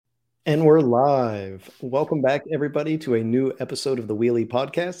And we're live. Welcome back, everybody, to a new episode of the Wheelie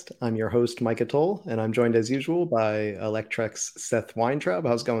Podcast. I'm your host, Micah Toll, and I'm joined as usual by Electrek's Seth Weintraub.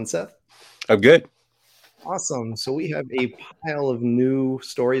 How's it going, Seth? I'm good. Awesome. So we have a pile of new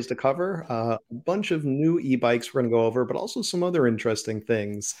stories to cover, a bunch of new e-bikes we're going to go over, but also some other interesting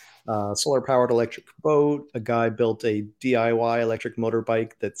things. Solar-powered electric boat. A guy built a DIY electric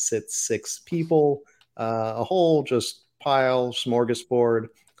motorbike that sits six people. A whole just pile, smorgasbord,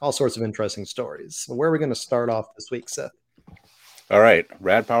 all sorts of interesting stories. So where are we going to start off this week, Seth? All right.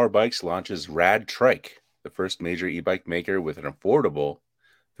 Rad Power Bikes launches RadTrike, the first major e-bike maker with an affordable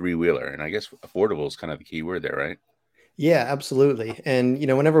three-wheeler. And I guess affordable is kind of the key word there, right? Yeah, absolutely. And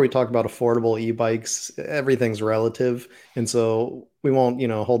whenever we talk about affordable e-bikes, everything's relative, and so we won't,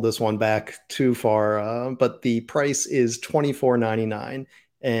 hold this one back too far. But the price is 24.99,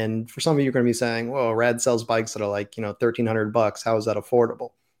 and for some of you, you're going to be saying, "Well, Rad sells bikes that are like, 1,300 bucks. How is that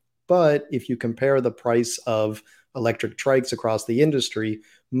affordable?" But if you compare the price of electric trikes across the industry,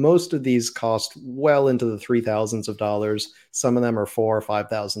 most of these cost well into the three thousands of dollars. Some of them are four or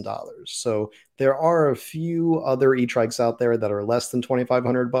 $5,000. So there are a few other e-trikes out there that are less than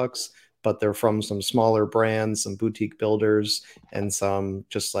 2,500 bucks, but they're from some smaller brands, some boutique builders, and some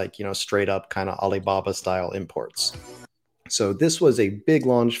just like, straight up kind of Alibaba style imports. So this was a big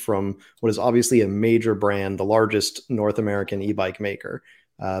launch from what is obviously a major brand, the largest North American e-bike maker,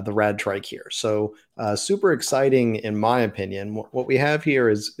 the RadTrike here. So super exciting in my opinion. What we have here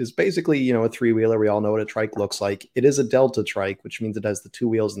is basically a three wheeler. We all know what a trike looks like. It is a Delta trike, which means it has the two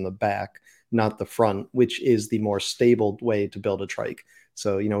wheels in the back, not the front, which is the more stable way to build a trike.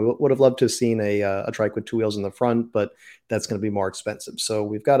 So we would have loved to have seen a trike with two wheels in the front, but that's going to be more expensive. So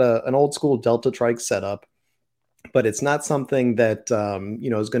we've got an old school Delta trike setup, but it's not something that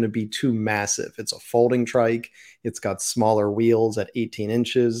is going to be too massive. It's a folding trike. It's got smaller wheels at 18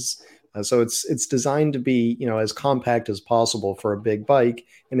 inches. So it's designed to be as compact as possible for a big bike,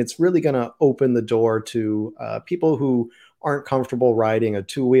 and it's really going to open the door to people who aren't comfortable riding a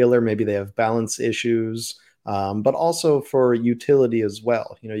two wheeler. Maybe they have balance issues, but also for utility as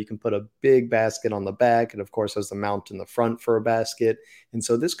well. You can put a big basket on the back, and of course has the mount in the front for a basket, and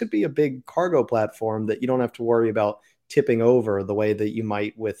so this could be a big cargo platform that you don't have to worry about tipping over the way that you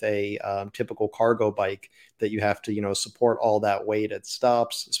might with a typical cargo bike, that you have to, support all that weight at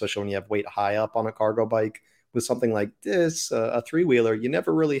stops, especially when you have weight high up on a cargo bike. With something like this, a three wheeler, you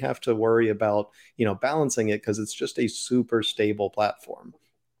never really have to worry about, balancing it because it's just a super stable platform.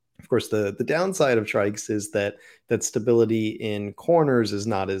 Of course, the downside of trikes is that stability in corners is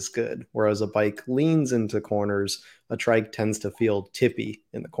not as good. Whereas a bike leans into corners, a trike tends to feel tippy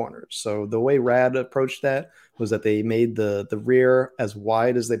in the corners. So the way Rad approached that was that they made the rear as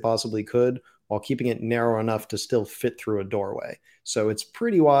wide as they possibly could while keeping it narrow enough to still fit through a doorway. So it's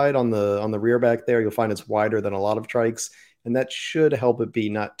pretty wide on the rear back there. You'll find it's wider than a lot of trikes, and that should help it be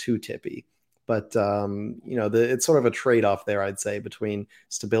not too tippy. But it's sort of a trade-off there, I'd say, between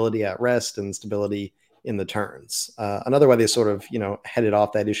stability at rest and stability in the turns. Another way they sort of headed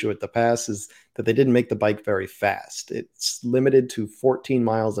off that issue at the pass is that they didn't make the bike very fast. It's limited to 14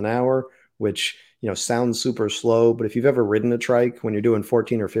 miles an hour, which sounds super slow, but if you've ever ridden a trike, when you're doing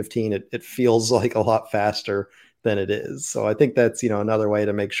 14 or 15, it feels like a lot faster than it is. So I think that's another way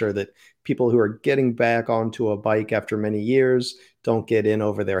to make sure that people who are getting back onto a bike after many years don't get in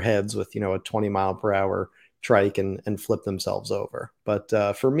over their heads with a 20-mile-per-hour trike and flip themselves over.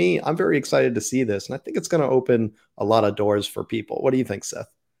 But for me, I'm very excited to see this, and I think it's going to open a lot of doors for people. What do you think,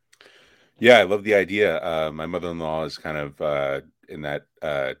 Seth? Yeah, I love the idea. My mother-in-law is kind of in that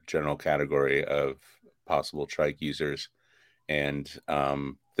general category of possible trike users, and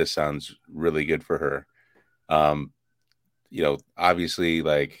this sounds really good for her. Um, Obviously,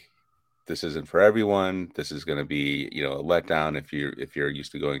 like this isn't for everyone. This is going to be, a letdown if you're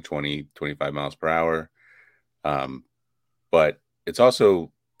used to going 20, 25 miles per hour. Um, but it's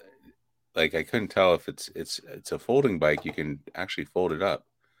also like I couldn't tell if it's a folding bike. You can actually fold it up,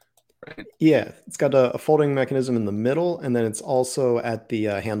 right? Yeah, it's got a folding mechanism in the middle, and then it's also at the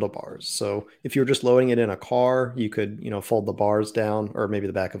handlebars. So if you're just loading it in a car, you could, fold the bars down, or maybe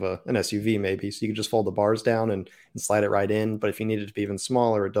the back of an SUV, maybe. So you could just fold the bars down and slide it right in. But if you need it to be even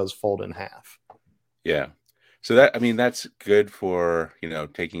smaller, it does fold in half. Yeah. So that I mean that's good for,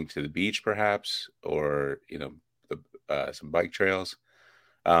 taking to the beach perhaps or, some bike trails.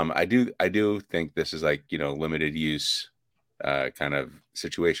 I do think this is like, limited use kind of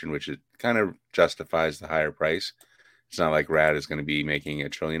situation, which it kind of justifies the higher price. It's not like Rad is going to be making a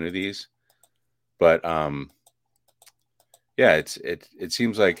trillion of these, but yeah, it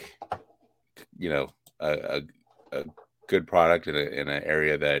seems like, a good product in an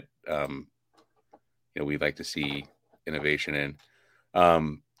area that we'd like to see innovation in.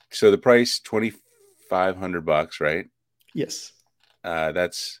 So the price $2,500, right? Yes.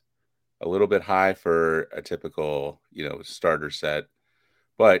 That's a little bit high for a typical starter set,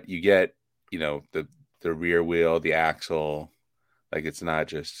 but you get the rear wheel, the axle. Like it's not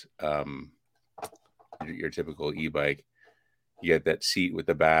just your typical e-bike. You get that seat with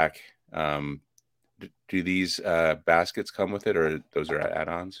the back. Do these baskets come with it, or those are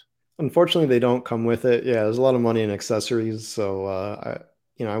add-ons? Unfortunately, they don't come with it. Yeah, there's a lot of money in accessories, so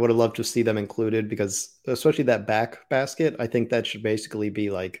I would have loved to see them included because especially that back basket, I think that should basically be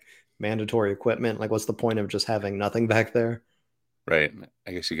like mandatory equipment. Like, what's the point of just having nothing back there? Right.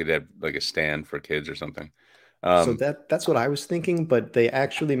 I guess you could have like a stand for kids or something. So Um, that's what I was thinking, but they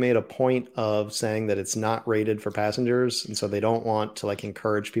actually made a point of saying that it's not rated for passengers, and so they don't want to like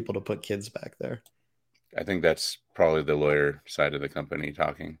encourage people to put kids back there. I think that's probably the lawyer side of the company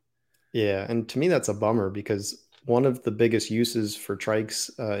talking. Yeah, and to me that's a bummer because one of the biggest uses for trikes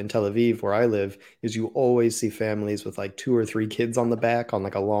in Tel Aviv, where I live, is you always see families with like two or three kids on the back on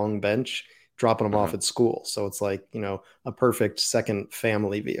like a long bench, dropping them off Uh-huh. at school. So it's like, a perfect second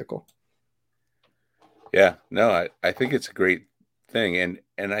family vehicle. Yeah, no, I think it's a great thing, and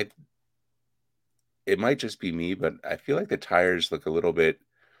it might just be me, but I feel like the tires look a little bit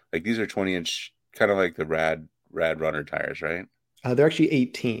like these are 20-inch, kind of like the Rad Runner tires, right? They're actually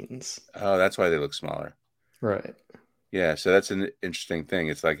 18s. Oh, that's why they look smaller. Right. Yeah, so that's an interesting thing.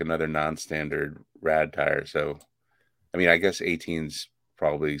 It's like another non-standard Rad tire. So, I mean, I guess 18s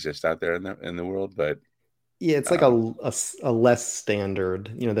probably exist out there in the world, but Yeah, it's like um, a less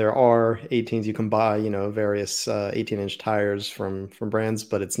standard. There are 18s you can buy, various 18-inch tires from brands,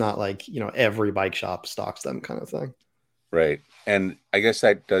 but it's not like, every bike shop stocks them kind of thing. right. And I guess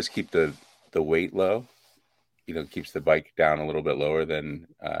that does keep the weight low. Keeps the bike down a little bit lower than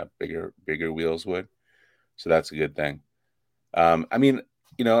bigger wheels would. So that's a good thing. I mean,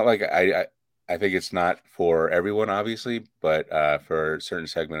 like I think it's not for everyone, obviously, but for a certain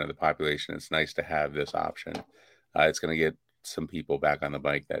segment of the population, it's nice to have this option. It's going to get some people back on the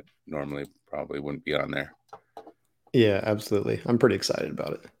bike that normally probably wouldn't be on there. Yeah, absolutely. I'm pretty excited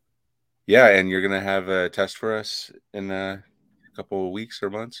about it. Yeah, and you're going to have a test for us in a couple of weeks or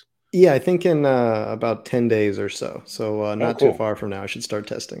months. Yeah, I think in about 10 days or so. So Oh, not too cool. far from now, I should start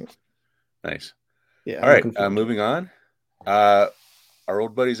testing it. Nice. Yeah, All I'm right, looking forward to it. moving on. Uh, Our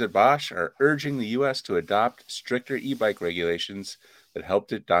old buddies at Bosch are urging the US to adopt stricter e bike regulations that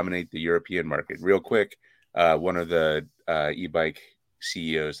helped it dominate the European market. Real quick, one of the e bike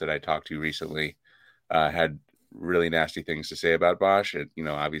CEOs that I talked to recently had really nasty things to say about Bosch.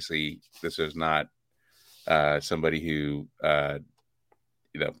 Obviously, this is not somebody who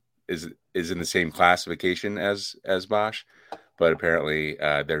you know is in the same classification as Bosch, but apparently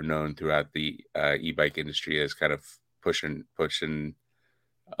they're known throughout the e-bike industry as kind of pushing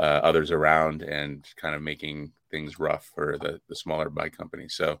others around and kind of making things rough for the smaller bike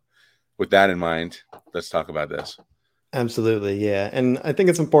companies. So with that in mind, let's talk about this. Absolutely, yeah. And I think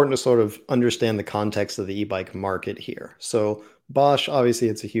it's important to sort of understand the context of the e-bike market here. So Bosch, obviously,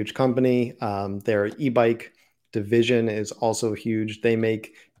 it's a huge company. Their e-bike division is also huge. They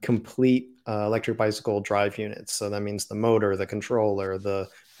make complete electric bicycle drive units. So that means the motor, the controller, the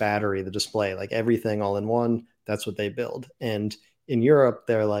battery, the display, like everything all in one. That's what they build. And in Europe,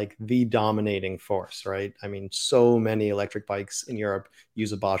 they're like the dominating force, right? I mean, so many electric bikes in Europe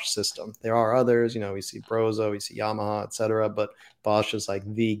use a Bosch system. There are others, we see Brozo, we see Yamaha, etc., but Bosch is like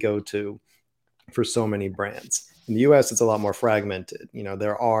the go-to for so many brands. In the US, it's a lot more fragmented.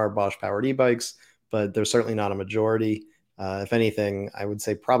 There are Bosch powered e-bikes, but they're certainly not a majority. If anything, I would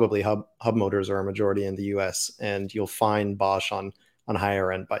say probably hub motors are a majority in the US, and you'll find Bosch on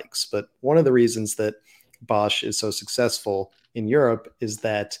higher end bikes. But one of the reasons that Bosch is so successful in Europe is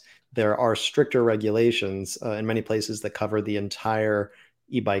that there are stricter regulations in many places that cover the entire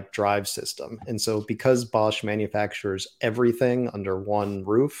e-bike drive system. And so because Bosch manufactures everything under one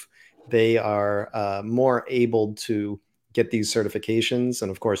roof, they are more able to get these certifications.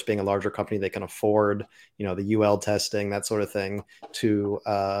 And of course, being a larger company, they can afford, the UL testing, that sort of thing, to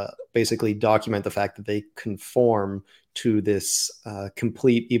basically document the fact that they conform to this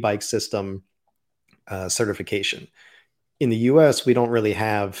complete e-bike system certification. In the US, we don't really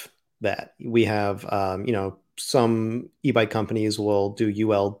have that. We have, some e-bike companies will do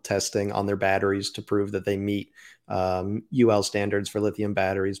UL testing on their batteries to prove that they meet UL standards for lithium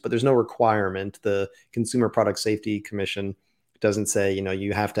batteries, but there's no requirement. The Consumer Product Safety Commission doesn't say,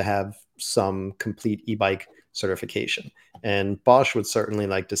 you have to have some complete e-bike certification. And Bosch would certainly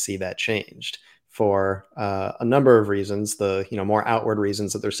like to see that changed. for a number of reasons. The more outward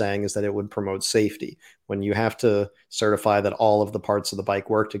reasons that they're saying is that it would promote safety. When you have to certify that all of the parts of the bike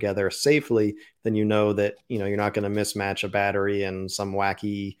work together safely, then you know that you're not going to mismatch a battery and some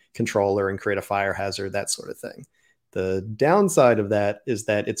wacky controller and create a fire hazard, that sort of thing. The downside of that is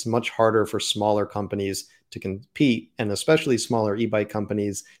that it's much harder for smaller companies to compete, and especially smaller e-bike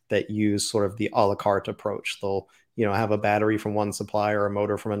companies that use sort of the a la carte approach. They'll have a battery from one supplier, a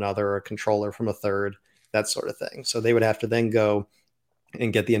motor from another, a controller from a third, that sort of thing. So they would have to then go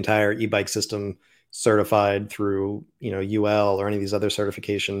and get the entire e-bike system certified through UL or any of these other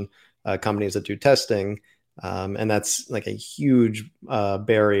certification companies that do testing, and that's like a huge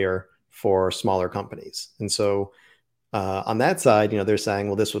barrier for smaller companies. And so on that side, they're saying,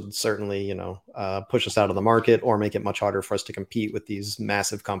 well, this would certainly, push us out of the market or make it much harder for us to compete with these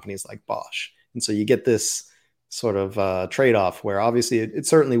massive companies like Bosch. And so you get this sort of trade-off where obviously it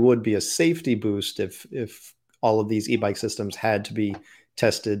certainly would be a safety boost if all of these e-bike systems had to be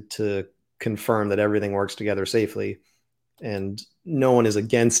tested to confirm that everything works together safely. And no one is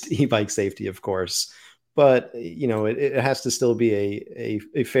against e-bike safety, of course, but it has to still be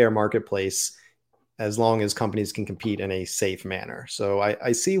a fair marketplace as long as companies can compete in a safe manner. So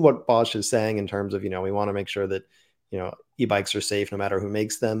I see what Bosch is saying in terms of, we want to make sure that, e-bikes are safe no matter who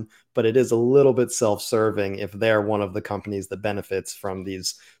makes them, but it is a little bit self-serving if they're one of the companies that benefits from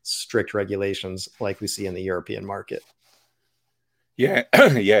these strict regulations like we see in the European market. Yeah,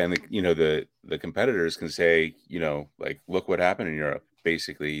 yeah, and the competitors can say, like, look what happened in Europe.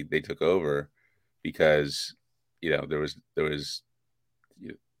 Basically, they took over because there was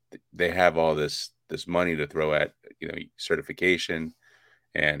they have all this money to throw at certification,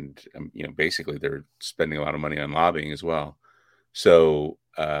 and basically they're spending a lot of money on lobbying as well. So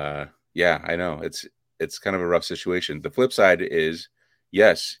yeah, I know it's kind of a rough situation. The flip side is,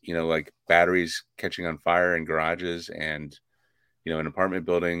 yes, like batteries catching on fire in garages and in apartment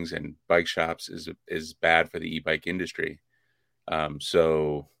buildings and bike shops is bad for the e-bike industry.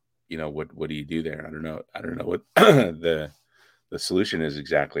 So what do you do there? I don't know what the solution is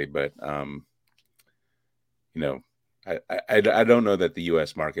exactly, but you know I don't know that the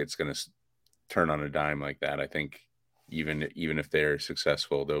US market's going to turn on a dime like that. I think even if they're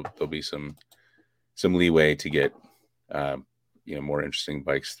successful, there'll be some leeway to get more interesting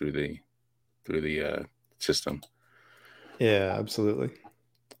bikes through the system. Yeah, absolutely.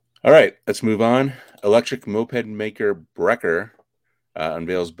 All right, let's move on. Electric moped maker Brecker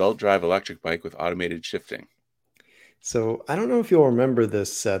unveils belt drive electric bike with automated shifting. So I don't know if you'll remember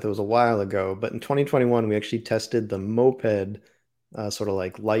this, Seth. It was a while ago, but in 2021, we actually tested the moped, sort of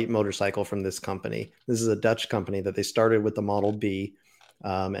like light motorcycle from this company. This is a Dutch company that they started with the Model B,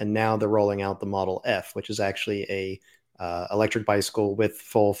 and now they're rolling out the Model F, which is actually a electric bicycle with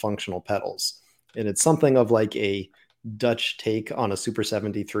full functional pedals. And it's something of like a Dutch take on a Super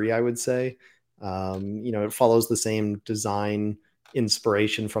 73, I would say. It follows the same design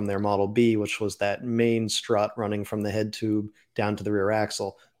inspiration from their Model B, which was that main strut running from the head tube down to the rear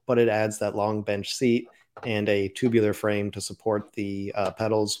axle, but it adds that long bench seat and a tubular frame to support the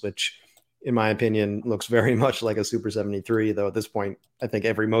pedals, which, in my opinion, looks very much like a Super 73. Though at this point, I think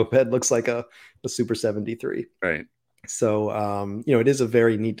every moped looks like a Super 73. Right. So, it is a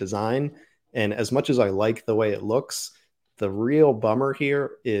very neat design. And as much as I like the way it looks, the real bummer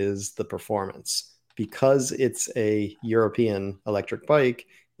here is the performance. Because it's a European electric bike,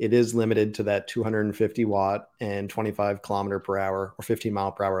 it is limited to that 250 watt and 25 kilometer per hour or 15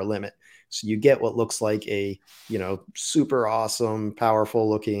 mile per hour limit. So you get what looks like a, super awesome, powerful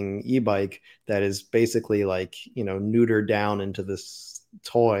looking e-bike that is basically like, neutered down into this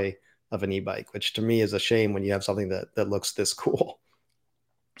toy of an e-bike, which to me is a shame when you have something that looks this cool.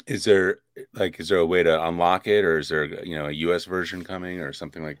 Is there a way to unlock it, or is there a US version coming or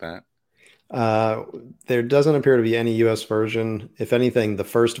something like that? Uh, there doesn't appear to be any US version. If anything, the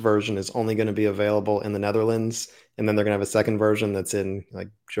first version is only going to be available in the Netherlands, and then they're going to have a second version that's in like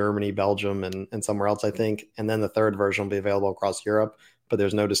Germany, Belgium, and somewhere else, I think. And then the third version will be available across Europe, but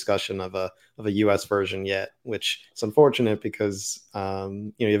there's no discussion of a US version yet, which is unfortunate because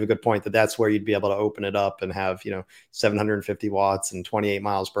you have a good point that that's where you'd be able to open it up and have 750 watts and 28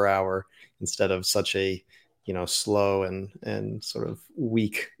 miles per hour instead of such a slow and sort of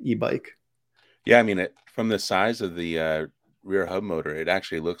weak e-bike. Yeah, I mean, from the size of the rear hub motor, it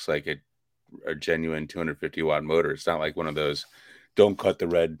actually looks like a genuine 250 watt motor. It's not like one of those "don't cut the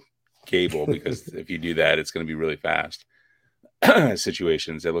red cable" because if you do that, it's going to be really fast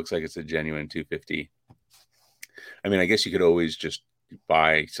situations. It looks like it's a genuine 250. I mean, I guess you could always just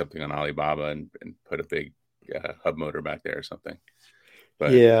buy something on Alibaba and put a big hub motor back there or something.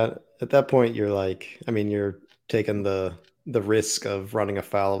 But Yeah, at that point you're like, I mean, you're taking the risk of running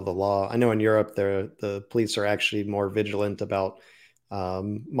afoul of the law. I know in Europe the police are actually more vigilant about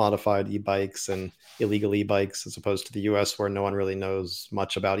modified e-bikes and illegal e-bikes as opposed to the US where no one really knows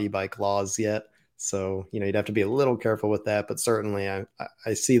much about e-bike laws yet. So, you'd have to be a little careful with that, but certainly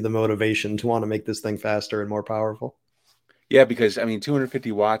I see the motivation to want to make this thing faster and more powerful. yeah, because I mean,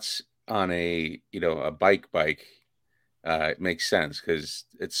 250 watts on a bike, it makes sense because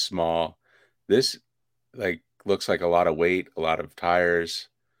it's small. This like looks like a lot of weight, a lot of tires.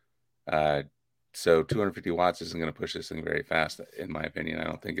 Uh, so 250 watts isn't going to push this thing very fast, in my opinion. I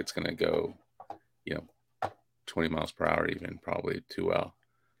don't think it's going to go, you know, 20 miles per hour even probably too well.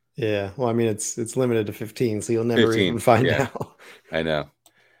 Yeah, well, I mean it's limited to 15, so you'll never even 15, find yeah, out. I know.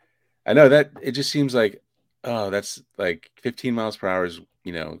 I know that it just seems like, oh, that's like 15 miles per hour is,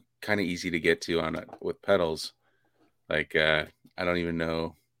 kind of easy to get to on with pedals. Like, I don't even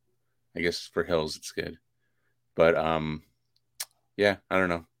know. I guess for hills it's good, but yeah, I don't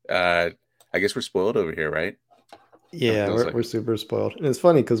know. I guess we're spoiled over here, right? That Yeah, feels we're like, super spoiled. And it's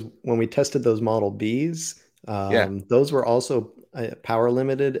funny because when we tested those Model Bs, yeah, those were also power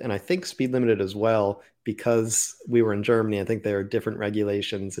limited and I think speed limited as well because we were in Germany. I think there are different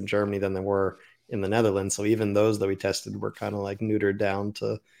regulations in Germany than there were in the Netherlands. So even those that we tested were kind of like neutered down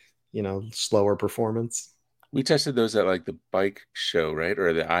to, slower performance. we tested those at like the bike show, right,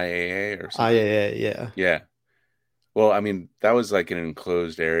 or the IAA or something. IAA, yeah. Yeah. Well, I mean, that was like an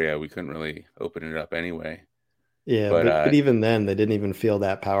enclosed area. We couldn't really open it up anyway. Yeah, But but even then they didn't even feel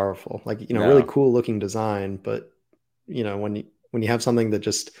that powerful. Like, really no, cool looking design, but when you have something that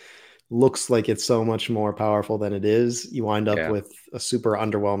just looks like it's so much more powerful than it is, you wind up yeah, with a super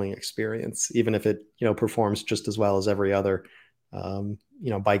underwhelming experience, even if it, performs just as well as every other,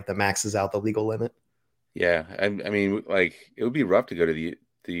 bike that maxes out the legal limit. yeah. I mean, like it would be rough to go to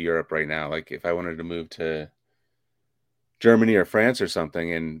the Europe right now. Like if I wanted to move to Germany or France or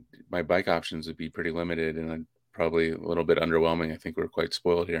something, and my bike options would be pretty limited and I'd probably a little bit underwhelming. I think we're quite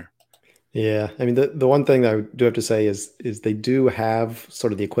spoiled here. Yeah, I mean the one thing that I do have to say is they do have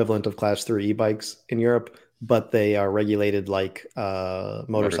sort of the equivalent of class 3 e-bikes in Europe, but they are regulated like motorcycles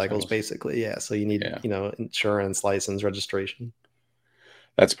Motorcycles. basically. Yeah, so you need, Yeah. insurance, license, registration.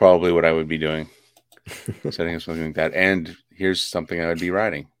 That's probably what I would be doing, setting up something like that. And here's something I would be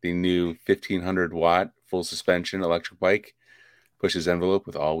riding. The new 1500-watt full suspension electric bike pushes envelope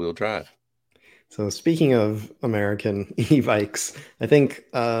with all-wheel drive. So speaking of American e-bikes, I think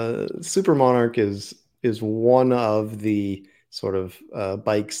Super Monarch is one of the sort of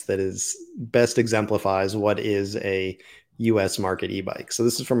bikes that is best exemplifies what is a U.S. market e-bike. So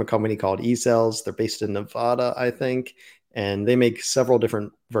this is from a company called eCells. They're based in Nevada, I think, and they make several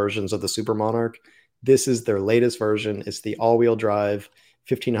different versions of the Super Monarch. This is their latest version. It's the all-wheel drive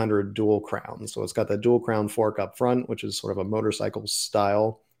 1500 dual crown. So it's got the dual crown fork up front, which is sort of a motorcycle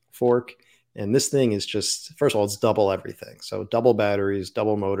style fork, and this thing is just, first of all, it's double everything. So double batteries,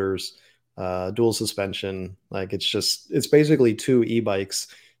 double motors, dual suspension. Like it's basically two e-bikes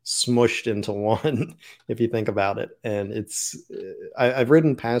smushed into one, if you think about it. And I've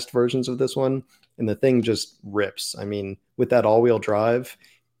ridden past versions of this one, and the thing just rips. I mean, with that all-wheel drive,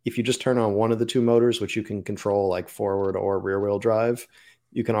 if you just turn on one of the two motors, which you can control like forward or rear wheel drive,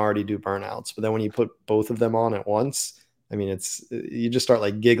 you can already do burnouts. But then when you put both of them on at once, I mean, it's you just start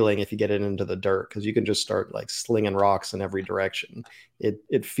like giggling if you get it into the dirt because you can just start like slinging rocks in every direction.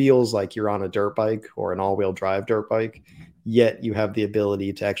 It feels like you're on a dirt bike or an all wheel drive dirt bike, yet you have the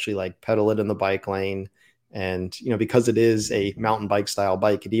ability to actually like pedal it in the bike lane. And because it is a mountain bike style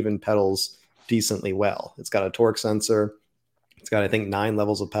bike, it even pedals decently well. It's got a torque sensor. It's got, I think, 9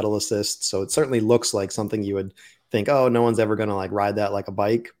 levels of pedal assist. So it certainly looks like something you would think, oh, no one's ever going to like ride that like a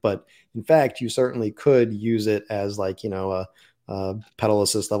bike. But in fact, you certainly could use it as like, a pedal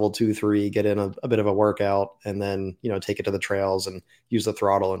assist level 2, 3, get in a bit of a workout and then, take it to the trails and use the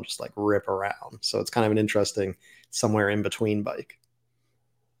throttle and just like rip around. So it's kind of an interesting somewhere in between bike.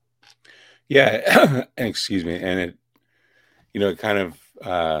 Yeah, excuse me. And it kind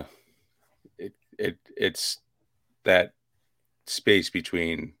of it's that space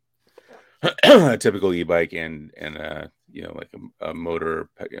between a typical e-bike and like a motor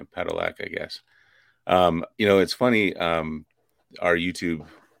pedelec, I guess. It's funny. Our YouTube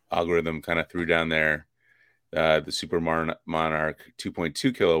algorithm kind of threw down there the Monarch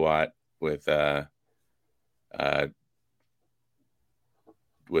 2.2 kilowatt with uh,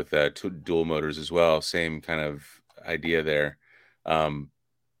 dual motors as well. Same kind of idea there. Um,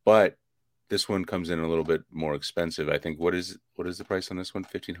 but this one comes in a little bit more expensive. I think what is the price on this one?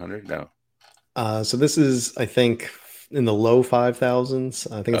 1,500? No. So this is, I think, in the low 5,000s.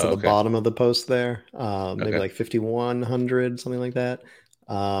 I think it's at Oh, the okay. bottom of the post there. Maybe Okay. like 5,100, something like that.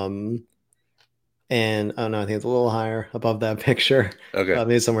 And oh no, I think it's a little higher above that picture, Okay.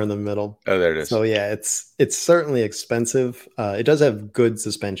 maybe somewhere in the middle. Oh, there it is. So yeah, it's certainly expensive. It does have good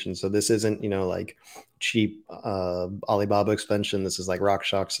suspension, so this isn't like cheap Alibaba suspension. This is like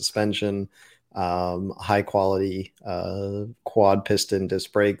RockShox suspension, high quality quad piston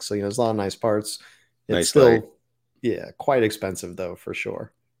disc brakes. So there's a lot of nice parts. It's Nice light. still quite expensive though for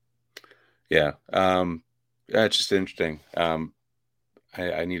sure. Yeah. Yeah, it's just interesting.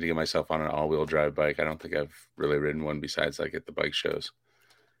 I need to get myself on an all-wheel drive bike. I don't think I've really ridden one besides like at the bike shows.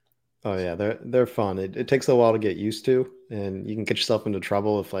 Oh yeah, they're fun. It takes a while to get used to, and you can get yourself into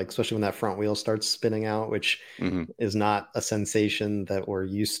trouble if like, especially when that front wheel starts spinning out, which Hmm. is not a sensation that we're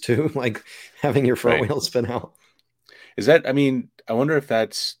used to, like having your front Right. wheel spin out. Is that, I mean, I wonder if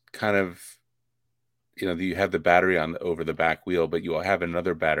that's kind of, you have the battery on over the back wheel, but you will have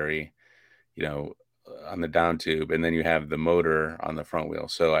another battery, you know, on the down tube, and then you have the motor on the front wheel.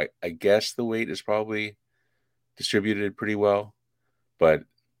 So I guess the weight is probably distributed pretty well. But,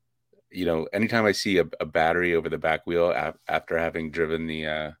 anytime I see a battery over the back wheel after having driven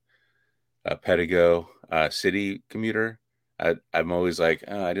the Pedigo city commuter, I'm always like,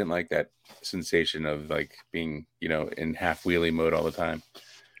 oh, I didn't like that sensation of like being, in half wheelie mode all the time.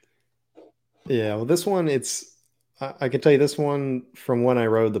 Yeah, well, this one, I can tell you this one from when I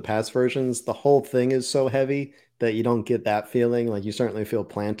rode the past versions, the whole thing is so heavy that you don't get that feeling. Like you certainly feel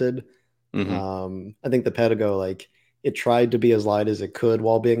planted. Hmm. I think the Pedigo, like it tried to be as light as it could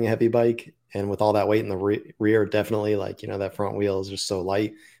while being a heavy bike, and with all that weight in the rear, definitely like that front wheel is just so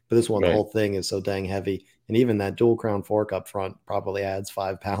light. But this one, the Right. whole thing is so dang heavy, and even that dual crown fork up front probably adds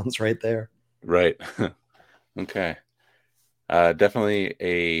 5 pounds right there. Right. Okay. Definitely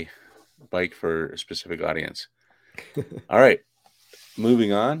a bike for a specific audience. All right.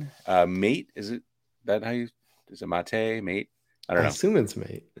 Moving on. Mate, is it that how you is it Mate? Mate? I don't I know. assume it's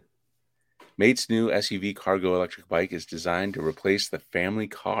mate. Mate's new SUV cargo electric bike is designed to replace the family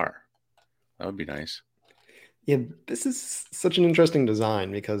car. That would be nice. Yeah, this is such an interesting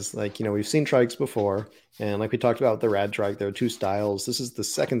design because, like, we've seen trikes before, and like we talked about with the RadTrike, there are two styles. This is the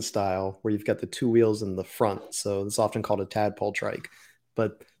second style where you've got the two wheels in the front, so it's often called a tadpole trike.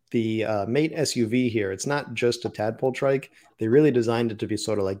 But the Mate SUV here, it's not just a tadpole trike. They really designed it to be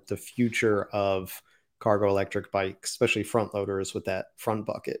sort of like the future of cargo electric bikes, especially front loaders with that front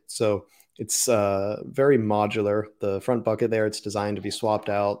bucket. So it's very modular. The front bucket there, it's designed to be swapped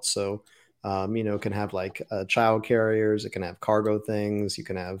out. So it can have like child carriers, it can have cargo things, you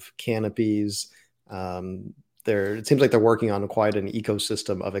can have canopies. It seems like they're working on quite an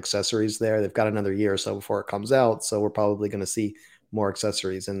ecosystem of accessories there. They've got another year or so before it comes out, so we're probably going to see more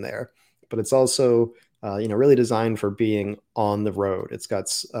accessories in there. But it's also, really designed for being on the road. It's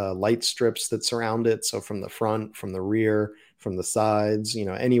got light strips that surround it, so from the front, from the rear, from the sides,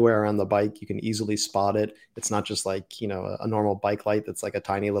 anywhere around the bike, you can easily spot it. It's not just like a normal bike light that's like a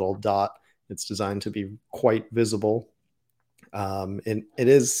tiny little dot. It's designed to be quite visible. And it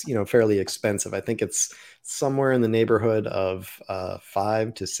is, fairly expensive. I think it's somewhere in the neighborhood of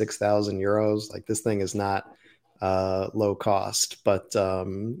 5 to 6,000 euros. Like this thing is not low cost, but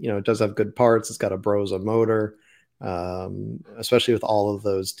it does have good parts. It's got a Broza motor, especially with all of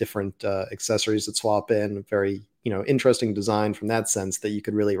those different accessories that swap in. Very, interesting design from that sense that you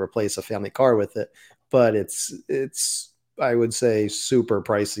could really replace a family car with it. But it's I would say super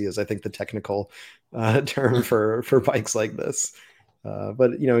pricey is I think the technical term for bikes like this.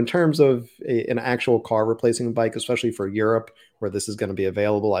 But in terms of an actual car replacing bike, especially for Europe, where this is going to be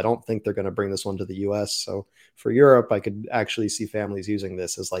available, I don't think they're going to bring this one to the U.S. So for Europe, I could actually see families using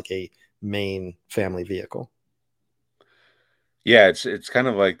this as like a main family vehicle. Yeah, it's kind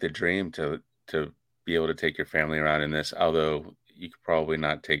of like the dream to be able to take your family around in this, although you could probably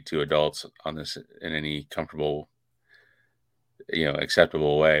not take two adults on this in any comfortable,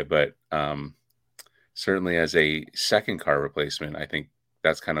 acceptable way. But certainly as a second car replacement, I think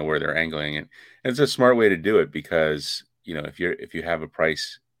that's kind of where they're angling it. And it's a smart way to do it because, if you have a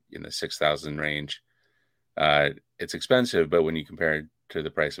price in the 6,000 range, it's expensive, but when you compare it to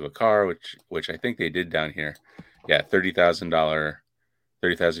the price of a car, which I think they did down here, yeah, €30,000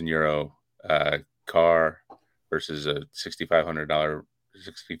 car versus a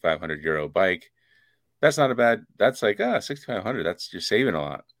 €6,500 bike. That's not a bad. That's like 6,500. That's you're saving a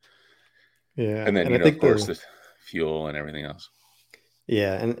lot. And Yeah, then and I of think course the the fuel and everything else.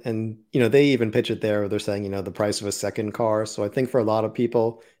 Yeah, and they even pitch it there. They're saying, the price of a second car. So I think for a lot of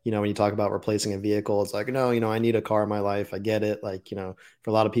people, when you talk about replacing a vehicle, it's like, no, I need a car in my life. I get it. Like, for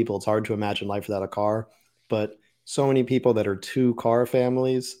a lot of people, it's hard to imagine life without a car. But so many people that are two car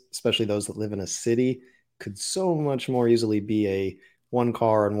families, especially those that live in a city, could so much more easily be a one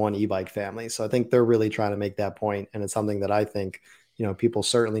car and one e-bike family. So I think they're really trying to make that point, and it's something that I think, people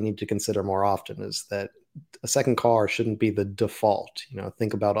certainly need to consider more often, is that a second car shouldn't be the default.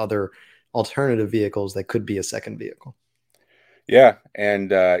 Think about other alternative vehicles that could be a second vehicle. Yeah,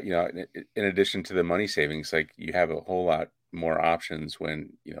 and in addition to the money savings, like you have a whole lot more options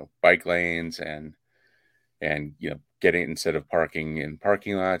when bike lanes and getting instead of parking in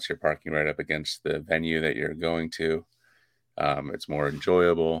parking lots, you're parking right up against the venue that you're going to. It's more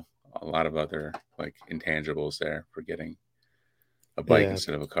enjoyable. A lot of other like intangibles there for getting a bike Yeah.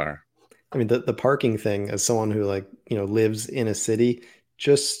 instead of a car. I mean, the parking thing, as someone who lives in a city,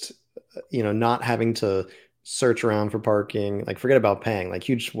 just not having to search around for parking, like forget about paying, like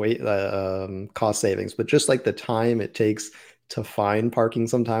huge weight cost savings, but just like the time it takes to find parking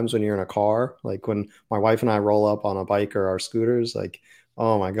sometimes when you're in a car, like when my wife and I roll up on a bike or our scooters, like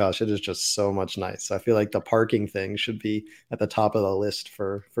oh my gosh, it is just so much nice. I feel like the parking thing should be at the top of the list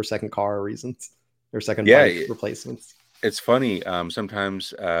for second car reasons or second Yeah, bike replacements. it's funny.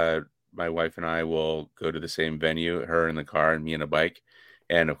 Sometimes my wife and I will go to the same venue, her in the car and me in a bike.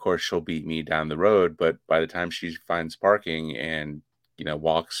 And of course, she'll beat me down the road. But by the time she finds parking and,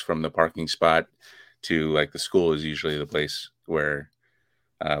 walks from the parking spot to like the school is usually the place where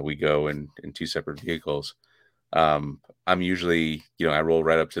we go in two separate vehicles. I'm usually, I roll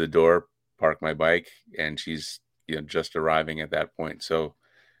right up to the door, park my bike, and she's, just arriving at that point. So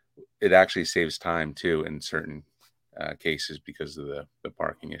it actually saves time too in certain cases because of the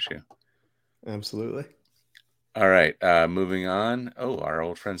parking issue. Absolutely. All right, moving on. Oh, our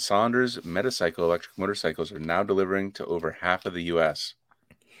old friend Saunders Metacycle electric motorcycles are now delivering to over half of the U.S.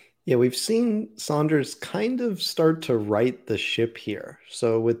 Yeah, we've seen Saunders kind of start to right the ship here.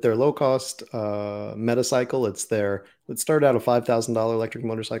 So with their low cost Metacycle, it started out a $5,000 electric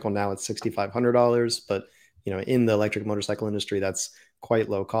motorcycle. Now it's $6,500. But in the electric motorcycle industry, that's quite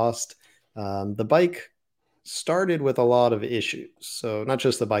low cost. The bike started with a lot of issues. So not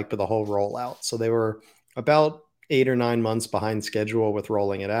just the bike, but the whole rollout. So they were about 8 or 9 months behind schedule with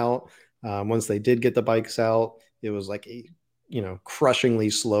rolling it out. Once they did get the bikes out, it was like a crushingly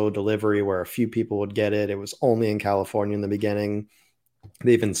slow delivery where a few people would get it. It was only in California in the beginning.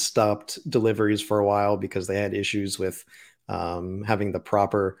 They even stopped deliveries for a while because they had issues with having the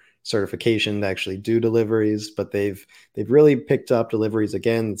proper certification to actually do deliveries. But they've really picked up deliveries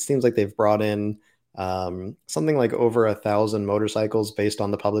again. It seems like they've brought in something like over 1,000 motorcycles based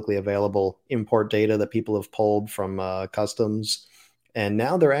on the publicly available import data that people have pulled from customs, and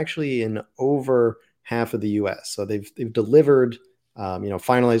now they're actually in over half of the U.S. So they've delivered,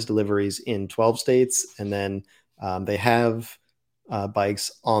 finalized deliveries in 12 states, and then they have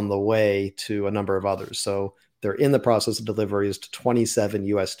bikes on the way to a number of others. So they're in the process of deliveries to 27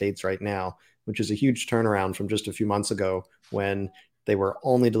 U.S. states right now, which is a huge turnaround from just a few months ago when they were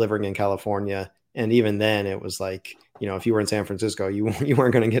only delivering in California. And even then, it was like, if you were in San Francisco, you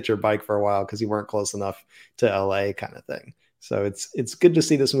weren't going to get your bike for a while because you weren't close enough to LA, kind of thing. So it's good to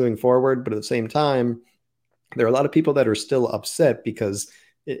see this moving forward, but at the same time, there are a lot of people that are still upset because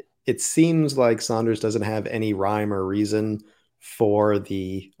it seems like Saunders doesn't have any rhyme or reason for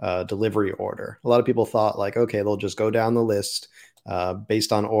the delivery order. A lot of people thought like, okay, they'll just go down the list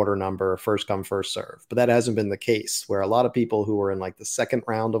based on order number, first come, first serve. But that hasn't been the case, where a lot of people who were in like the second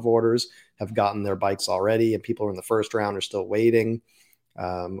round of orders have gotten their bikes already, and people in the first round are still waiting.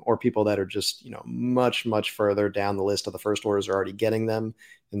 Or people that are just much further down the list of the first orders are already getting them.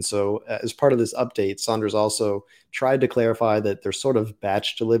 And so as part of this update, Saunders also tried to clarify that they're sort of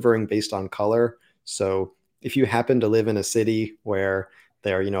batch delivering based on color. So if you happen to live in a city where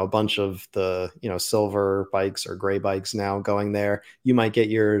there are a bunch of the silver bikes or gray bikes now going there, you might get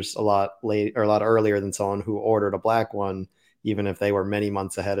yours a lot late or a lot earlier than someone who ordered a black one, even if they were many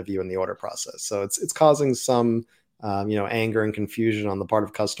months ahead of you in the order process. So it's causing some anger and confusion on the part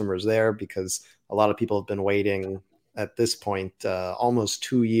of customers there, because a lot of people have been waiting at this point almost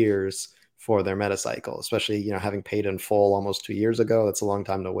 2 years for their Metacycle, especially having paid in full almost 2 years ago. That's a long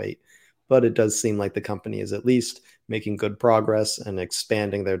time to wait. But it does seem like the company is at least making good progress and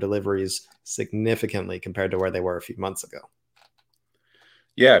expanding their deliveries significantly compared to where they were a few months ago.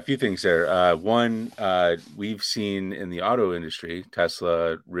 Yeah, a few things there. One, we've seen in the auto industry,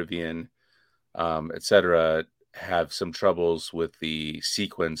 Tesla, Rivian, etc., have some troubles with the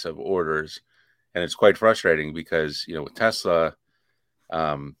sequence of orders, and it's quite frustrating because with Tesla,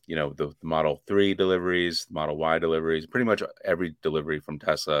 the Model 3 deliveries, the Model Y deliveries, pretty much every delivery from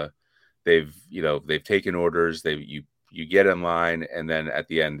Tesla, they've taken orders, you get in line, and then at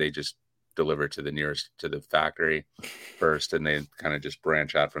the end they just deliver to the nearest to the factory first, and they kind of just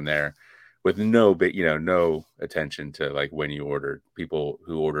branch out from there with no bit, no attention to like when you ordered. People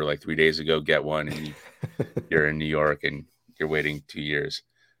who order like 3 days ago get one, and you're in New York and you're waiting 2 years.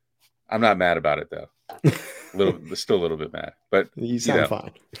 I'm not mad about it though. Still a little bit mad, but You you sound know,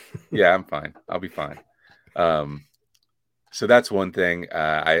 fine. yeah, I'm fine. I'll be fine. Um, so that's one thing.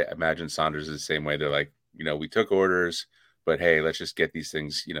 I imagine Saunders is the same way. They're like, we took orders, but hey, let's just get these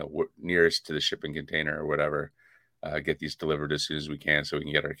things, nearest to the shipping container or whatever. Get these delivered as soon as we can, so we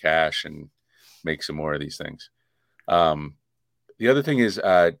can get our cash and make some more of these things. Um, the other thing is,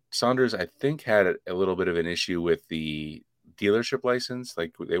 Saunders, I think, had a little bit of an issue with the dealership license.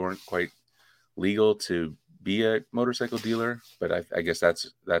 Like they weren't quite legal to be a motorcycle dealer, but I guess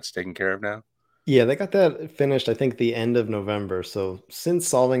that's taken care of now. Yeah, they got that finished, I think, the end of November. So since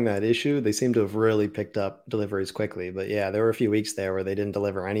solving that issue, they seem to have really picked up deliveries quickly. But yeah, there were a few weeks there where they didn't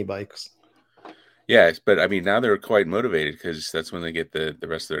deliver any bikes. Yeah, but I mean, now they're quite motivated because that's when they get the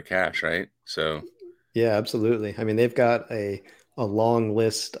rest of their cash, right? So Yeah, absolutely. I mean, they've got a long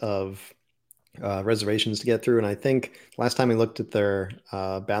list of reservations to get through, and I think last time we looked at their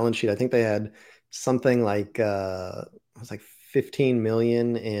balance sheet, I think they had something like it was like 15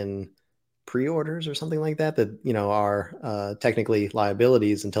 million in pre-orders or something like that are technically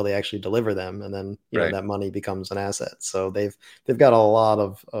liabilities until they actually deliver them, and then right. that money becomes an asset. So they've got a lot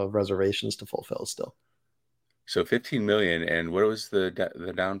of reservations to fulfill still. So 15 million, and what was the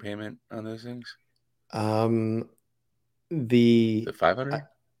down payment on those things? Um, the The 500?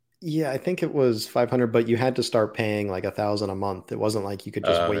 Yeah, I think it was 500, but you had to start paying like 1,000 a month. It wasn't like you could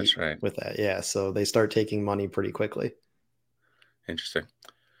just Oh, wait that's right. with that. Yeah, so they start taking money pretty quickly. Interesting.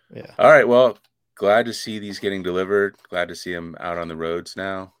 Yeah. All right. Well, glad to see these getting delivered. Glad to see them out on the roads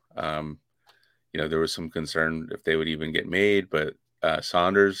now. There was some concern if they would even get made, but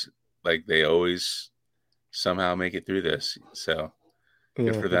Saunders, like they always somehow make it through this. So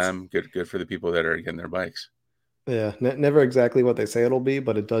good Yeah, for them. Good for the people that are getting their bikes. yeah, never exactly what they say it'll be,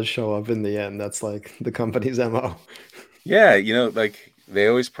 but it does show up in the end. That's like the company's MO. Yeah, like they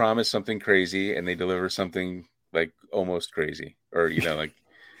always promise something crazy and they deliver something like almost crazy, or like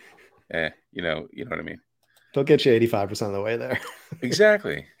you know what I mean. They'll get you 85% of the way there.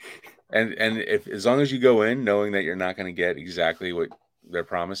 Exactly. And if as long as you go in knowing that you're not going to get exactly what they're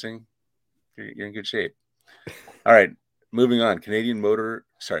promising, you're in good shape. All right, moving on. Canadian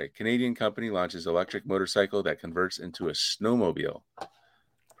company launches electric motorcycle that converts into a snowmobile.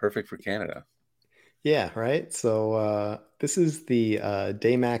 Perfect for Canada. Yeah, right. So this is the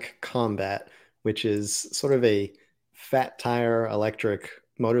Daymac Combat, which is sort of a fat tire electric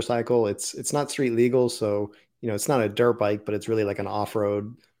motorcycle. It's not street legal, so it's not a dirt bike, but it's really like an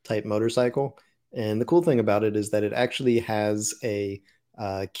off-road type motorcycle. And the cool thing about it is that it actually has a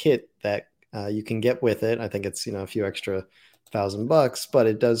kit that you can get with it. I think it's a few extra $1,000, but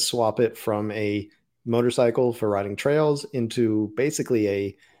it does swap it from a motorcycle for riding trails into basically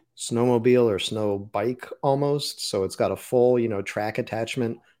a snowmobile or snow bike almost. So it's got a full, track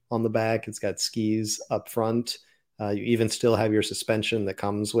attachment on the back. It's got skis up front. You even still have your suspension that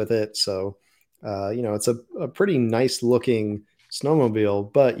comes with it. So, it's a pretty nice looking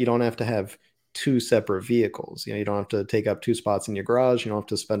snowmobile, but you don't have to have two separate vehicles. You don't have to take up two spots in your garage. You don't have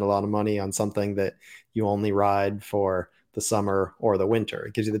to spend a lot of money on something that you only ride for the summer or the winter.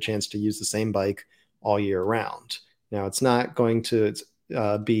 It gives you the chance to use the same bike all year round. Now, it's not going to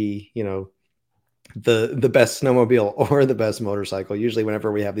be the best snowmobile or the best motorcycle. Usually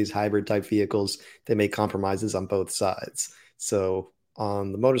whenever we have these hybrid type vehicles, they make compromises on both sides. So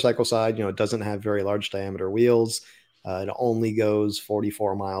on the motorcycle side, it doesn't have very large diameter wheels. It only goes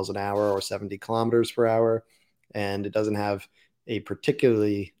 44 miles an hour or 70 kilometers per hour, and it doesn't have a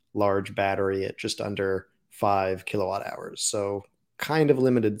particularly large battery at just under 5 kilowatt hours, so kind of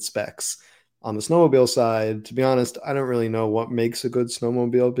limited specs. On the snowmobile side, to be honest, I don't really know what makes a good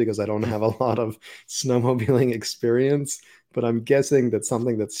snowmobile because I don't have a lot of snowmobiling experience. But I'm guessing that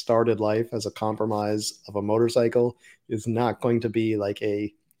something that started life as a compromise of a motorcycle is not going to be like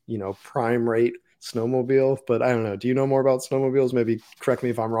a, prime rate snowmobile. But I don't know. Do you know more about snowmobiles? Maybe correct me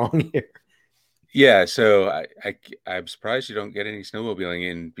if I'm wrong here. Yeah, so I'm surprised you don't get any snowmobiling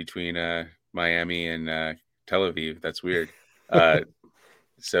in between Miami and Tel Aviv. That's weird. Uh,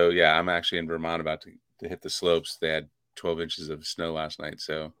 so yeah, I'm actually in Vermont about to hit the slopes. They had 12 inches of snow last night,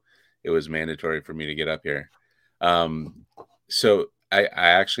 so it was mandatory for me to get up here. Um, so I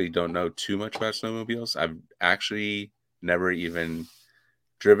actually don't know too much about snowmobiles. I've actually never even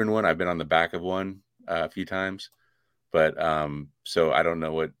driven one. I've been on the back of one a few times, but so I don't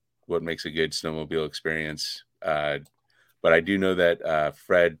know what makes a good snowmobile experience. But I do know that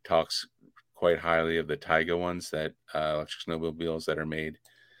Fred talks quite highly of the Taiga ones, that electric snowmobiles that are made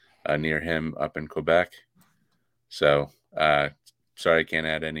near him up in Quebec. So sorry, I can't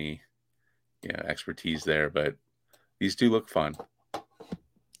add any expertise there, but these do look fun.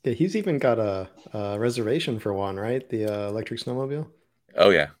 Yeah, he's even got a reservation for one, right? The electric snowmobile. Oh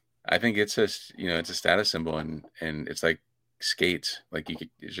yeah, I think it's just it's a status symbol, and it's like skates. Like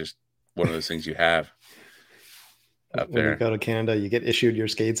it's just one of those things you have up When you there. go to Canada, you get issued your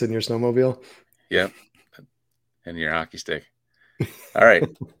skates and your snowmobile. Yep, and your hockey stick. All right,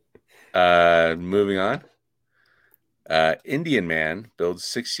 moving on. Indian man builds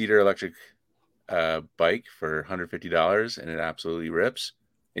six-seater electric bike for $150, and it absolutely rips.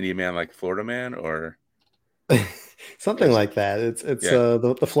 Indian man like Florida man, or Something just like that. It's yeah.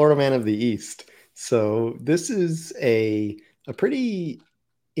 the Florida Man of the East. So this is a pretty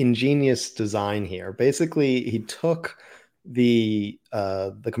ingenious design here. Basically, he took the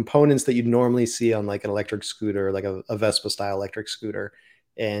components that you'd normally see on like an electric scooter, like a Vespa style electric scooter,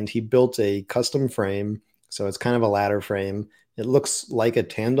 and he built a custom frame. So it's kind of a ladder frame. It looks like a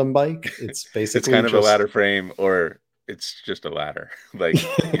tandem bike. It's It's basically kind of a just ladder frame, or it's just a ladder. Like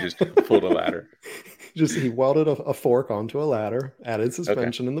he just pulled a ladder. just he welded a fork onto a ladder, added Okay,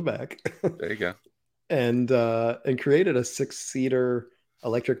 suspension in the back, there you go. and created a six-seater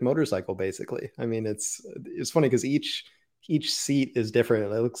electric motorcycle. Basically, I mean, it's funny because each seat is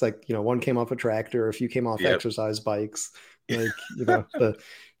different. It looks like one came off a tractor, a few came off Yep. exercise bikes. Like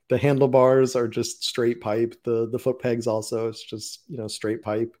the handlebars are just straight pipe. The foot pegs also it's just straight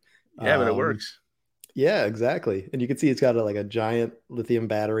pipe. Yeah, but it Um, works. yeah, exactly. And you can see it's got like a giant lithium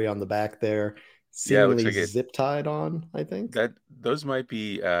battery on the back there, Yeah, it looks seemingly like it. zip tied on, I think. That those might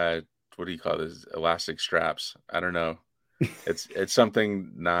be what do you call this? Elastic straps. I don't know. It's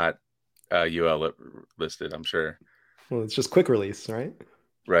something not listed, I'm sure. Well, it's just quick release, right?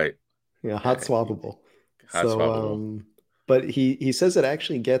 Right. Yeah, hot Yeah. swappable. Hot So, swappable. but he says it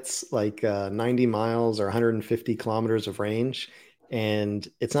actually gets like 90 miles or 150 kilometers of range, and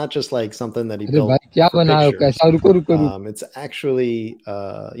it's not just like something that he अरे built भाई क्या for बना हो pictures. कैसा रुको रुको रुको It's actually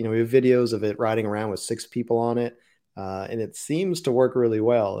we have videos of it riding around with six people on it, and it seems to work really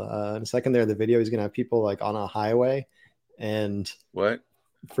well. In a second there, the video he's gonna have people like on a highway, and What?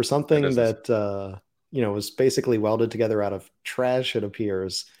 for That something doesn't. that was basically welded together out of trash, it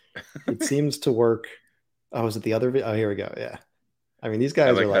appears it seems to work. Oh, is it the other? Oh, here we go. Yeah. I mean, these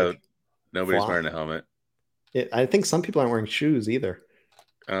I guys are like how like nobody's flying. wearing a helmet. I think some people aren't wearing shoes either.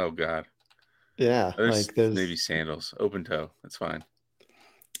 Oh God. Yeah, There's like there's maybe sandals, open toe. That's fine.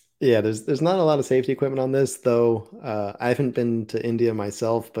 yeah, there's not a lot of safety equipment on this though. I haven't been to India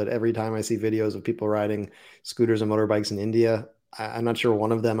myself, but every time I see videos of people riding scooters and motorbikes in India, I'm not sure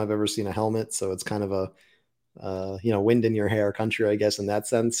one of them I've ever seen a helmet. So it's kind of a wind in your hair country, I guess, in that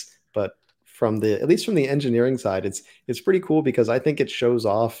sense. But at least from the engineering side, it's pretty cool because I think it shows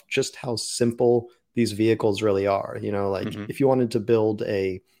off just how simple these vehicles really are. Like Hmm. if you wanted to build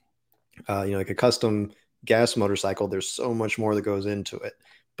like a custom gas motorcycle, there's so much more that goes into it.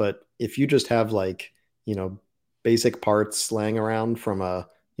 But if you just have like, you know, basic parts laying around from a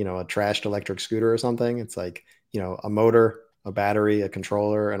trashed electric scooter or something, it's like, a motor, a battery, a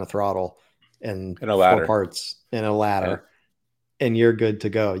controller, and a throttle, and And a four ladder. parts and a Yeah. ladder, and you're good to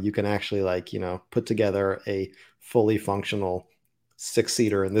go. You can actually like, put together a fully functional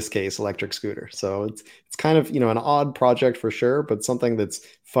six-seater, in this case, electric scooter. So it's kind of, an odd project for sure, but something that's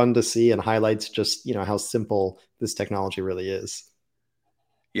fun to see and highlights just, how simple this technology really is.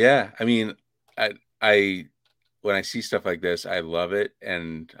 Yeah. I mean, I when I see stuff like this, I love it,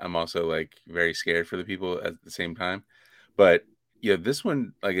 and I'm also like very scared for the people at the same time. But yeah, this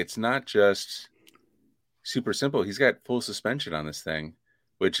one, like, it's not just super simple. He's got full suspension on this thing,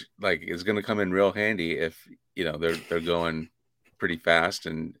 which like is going to come in real handy if they're going pretty fast,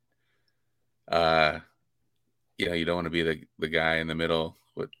 and uh you don't want to be the guy in the middle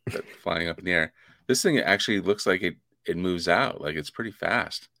with flying up in the air. This thing actually looks like it moves out, like it's pretty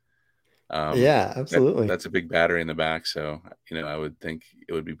fast. Um, Yeah, absolutely. that's a big battery in the back, so I would think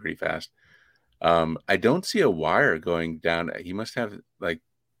it would be pretty fast. I don't see a wire going down. He must have like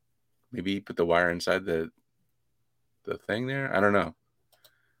maybe he put the wire inside the thing there. I don't know.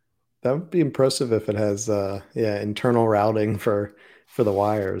 That would be impressive if it has internal routing for the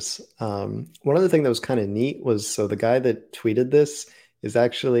wires. One other thing that was kind of neat was, so the guy that tweeted this is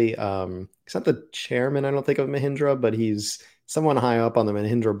actually he's not the chairman, I don't think, of Mahindra, but he's someone high up on the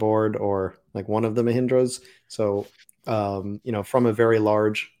Mahindra board, or like one of the Mahindras. So from a very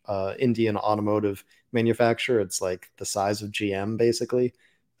large Indian automotive manufacturer, it's like the size of GM basically,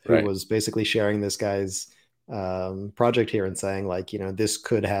 who Right. was basically sharing this guy's project here and saying like, this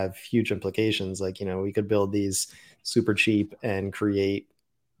could have huge implications. Like, we could build these super cheap and create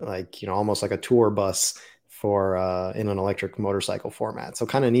like, almost like a tour bus for in an electric motorcycle format. So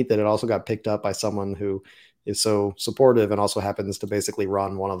kind of neat that it also got picked up by someone who is so supportive and also happens to basically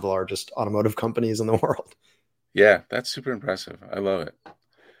run one of the largest automotive companies in the world. Yeah, that's super impressive. I love it.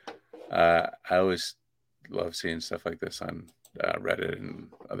 I always love seeing stuff like this on Reddit and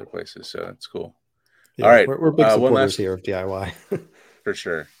other places, so that's cool. All Yeah, right, we're big one supporters last here of DIY. for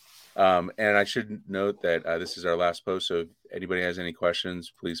sure. And I should note that this is our last post, so if anybody has any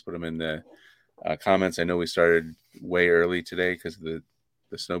questions, please put them in the comments. I know we started way early today because of the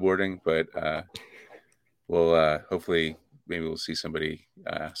snowboarding, but we'll hopefully maybe we'll see somebody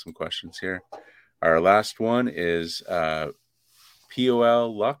some questions here. Our last one is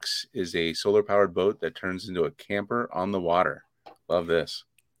POL Lux is a solar powered boat that turns into a camper on the water. Love this.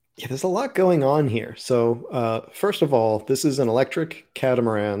 Yeah, there's a lot going on here. So, first of all, this is an electric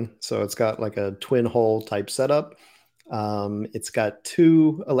catamaran. So it's got like a twin hull type setup. It's got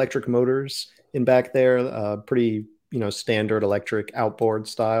two electric motors in back there, pretty, standard electric outboard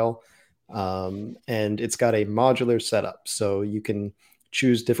style. And it's got a modular setup. So you can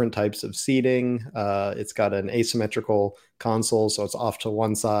choose different types of seating. It's got an asymmetrical console. So it's off to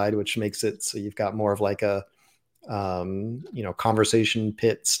one side, which makes it so you've got more of like a conversation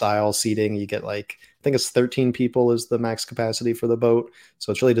pit style seating. You get like, I think it's 13 people is the max capacity for the boat.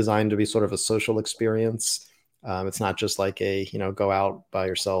 So it's really designed to be sort of a social experience. It's not just like a, go out by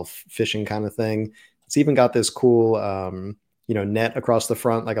yourself fishing kind of thing. It's even got this cool, net across the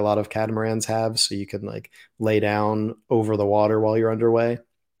front, like a lot of catamarans have. So you can like lay down over the water while you're underway.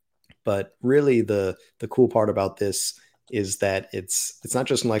 But really, the cool part about this is that it's not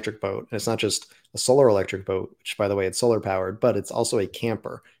just an electric boat, and it's not just a solar electric boat, which by the way, it's solar powered, but it's also a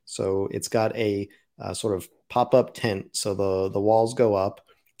camper. So it's got a sort of pop up tent. So the walls go up,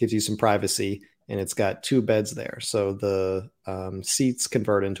 gives you some privacy, and it's got two beds there. So the seats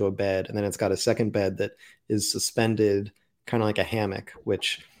convert into a bed, and then it's got a second bed that is suspended, kind of like a hammock,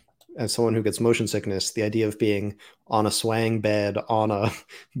 which as someone who gets motion sickness, the idea of being on a swaying bed on a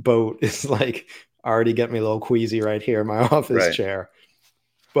boat is like already get me a little queasy right here in my office Right. chair.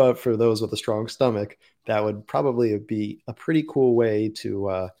 But for those with a strong stomach, that would probably be a pretty cool way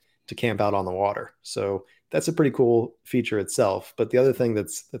to camp out on the water. So that's a pretty cool feature itself. But the other thing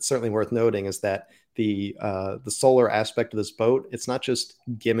that's certainly worth noting is that the solar aspect of this boat, it's not just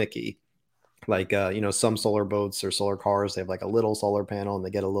gimmicky like some solar boats or solar cars, they have like a little solar panel and they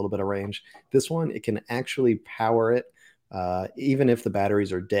get a little bit of range. This one, it can actually power it even if the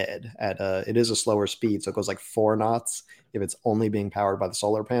batteries are dead at it is a slower speed, so it goes like 4 knots if it's only being powered by the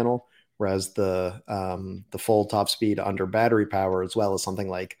solar panel, whereas the full top speed under battery power as well is something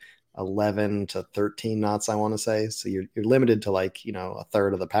like 11 to 13 knots, I want to say. So you're limited to like a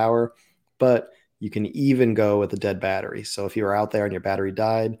third of the power, but you can even go with a dead battery. So if you were out there and your battery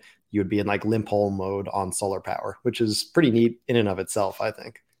died, you would be in like limp hole mode on solar power, which is pretty neat in and of itself, I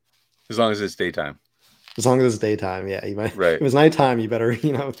think. As long as it's daytime. As long as it's daytime, yeah. You might, if Right. it's nighttime, you better,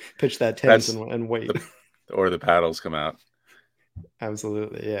 pitch that tent That's and wait. the or the paddles come out.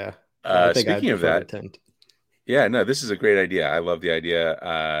 Absolutely, yeah. I think I'd Speaking of prefer the that, tent. yeah, no, this is a great idea. I love the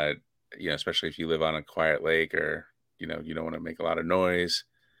idea. Especially if you live on a quiet lake or you don't want to make a lot of noise.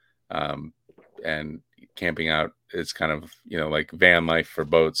 Um, and camping out is kind of like van life for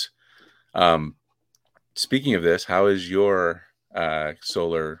boats. Um, Speaking of this, how is your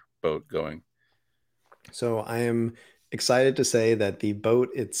solar boat going? So I am excited to say that the boat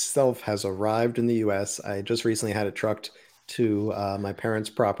itself has arrived in the US. I just recently had it trucked to my parents'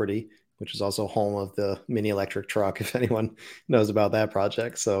 property, which is also home of the mini electric truck, if anyone knows about that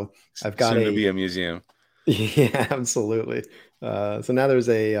project. So I've got Soon to be a a museum. yeah, absolutely. So now there's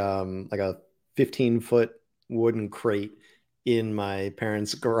a like a 15-foot wooden crate in my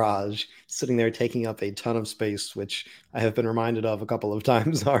parents' garage, sitting there taking up a ton of space, which I have been reminded of a couple of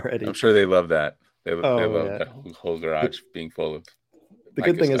times I'm already. sure they love that. They Oh love yeah. that whole The, garage being full of the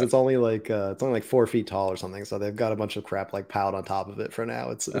good Micah thing is stuff. it's only like 4 feet tall or something, so they've got a bunch of crap like piled on top of it for now.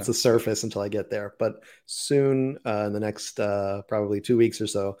 It's a Sweet. surface until I get there, but soon, in the next probably 2 weeks or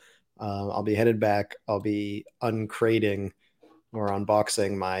so, I'll be headed back. I'll be uncrating or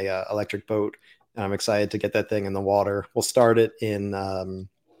unboxing my electric boat. And I'm excited to get that thing in the water. We'll start it in.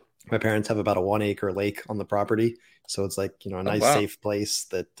 My parents have about a 1 acre lake on the property, so it's like a Oh nice wow, safe place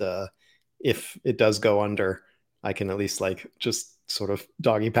that if it does go under, I can at least like just sort of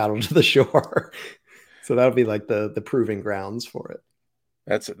doggy paddle to the shore. So that'll be like the proving grounds for it.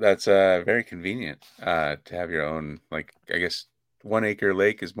 that's very convenient to have your own. Like I guess 1 acre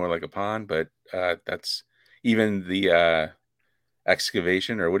lake is more like a pond, but that's even the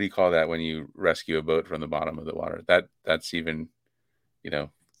excavation, or what do you call that when you rescue a boat from the bottom of the water? That's even, you know,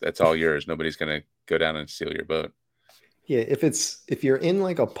 that's all yours. Nobody's gonna go down and steal your boat. Yeah, if you're in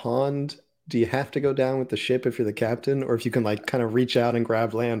like a pond, do you have to go down with the ship if you're the captain, or if you can like kind of reach out and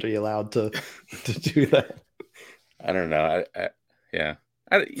grab land, are you allowed to to do that? I don't know. Yeah,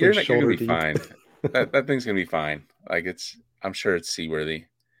 It's like you're gonna shoulder be deep. fine. That thing's gonna be fine. Like I'm sure it's seaworthy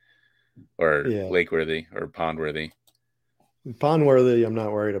or Yeah. lake worthy or pond worthy, Pond worthy, I'm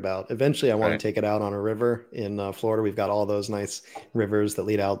not worried about. Eventually, I want right? to take it out on a river in Florida. We've got all those nice rivers that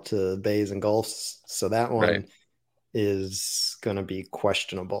lead out to bays and gulfs. So that Right. one is going to be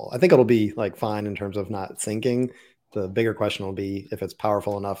questionable. I think it'll be like fine in terms of not sinking. The bigger question will be if it's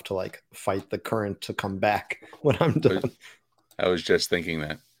powerful enough to like fight the current to come back when I'm I was, done. I was just thinking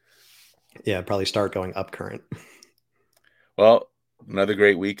that. Yeah, probably start going up current. Well, another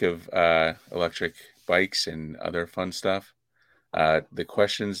great week of electric bikes and other fun stuff. The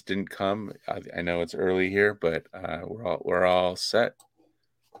questions didn't come. I know it's early here, but we're all set.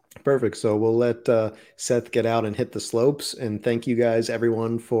 Perfect. So we'll let Seth get out and hit the slopes. And thank you guys,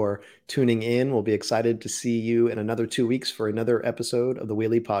 everyone, for tuning in. We'll be excited to see you in another 2 weeks for another episode of the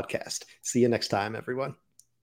Wheelie Podcast. See you next time, everyone.